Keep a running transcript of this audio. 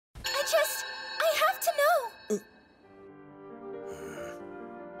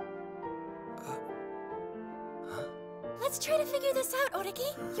Let's try to figure this out,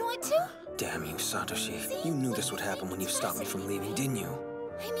 Oreki. You want to? Damn you, Satoshi. You knew this would happen when you stopped me from leaving, didn't you?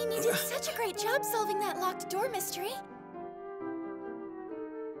 I mean, you did such a great job solving that locked door mystery.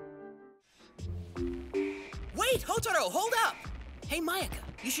 Wait, Hotaro, hold up! Hey, Mayaka,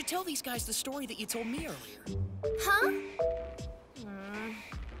 you should tell these guys the story that you told me earlier. Huh?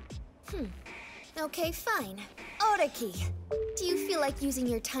 Okay, fine. Oreki, do you feel like using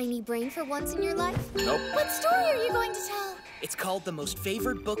your tiny brain for once in your life? Nope. What story are you going to tell? It's called The Most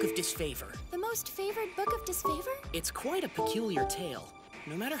Favored Book of Disfavor. The Most Favored Book of Disfavor? It's quite a peculiar tale.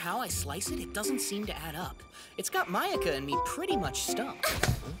 No matter how I slice it, it doesn't seem to add up. It's got Mayaka and me pretty much stumped.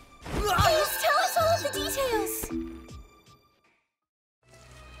 Please tell us all of the details!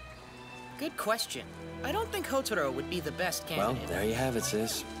 Good question. I don't think Hotaro would be the best Well, candidate. there you have it,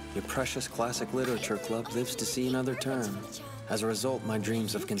 sis. Your precious classic literature club lives to see another term. As a result, my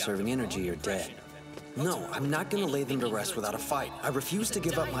dreams of conserving energy are dead. No, I'm not gonna lay them to rest without a fight. I refuse to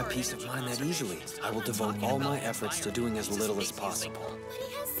give up my peace of mind that easily. I will devote all my efforts to doing as little as possible.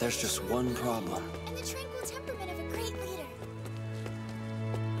 There's just one problem. And the tranquil temperament of a great leader.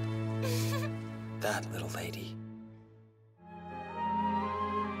 That little lady.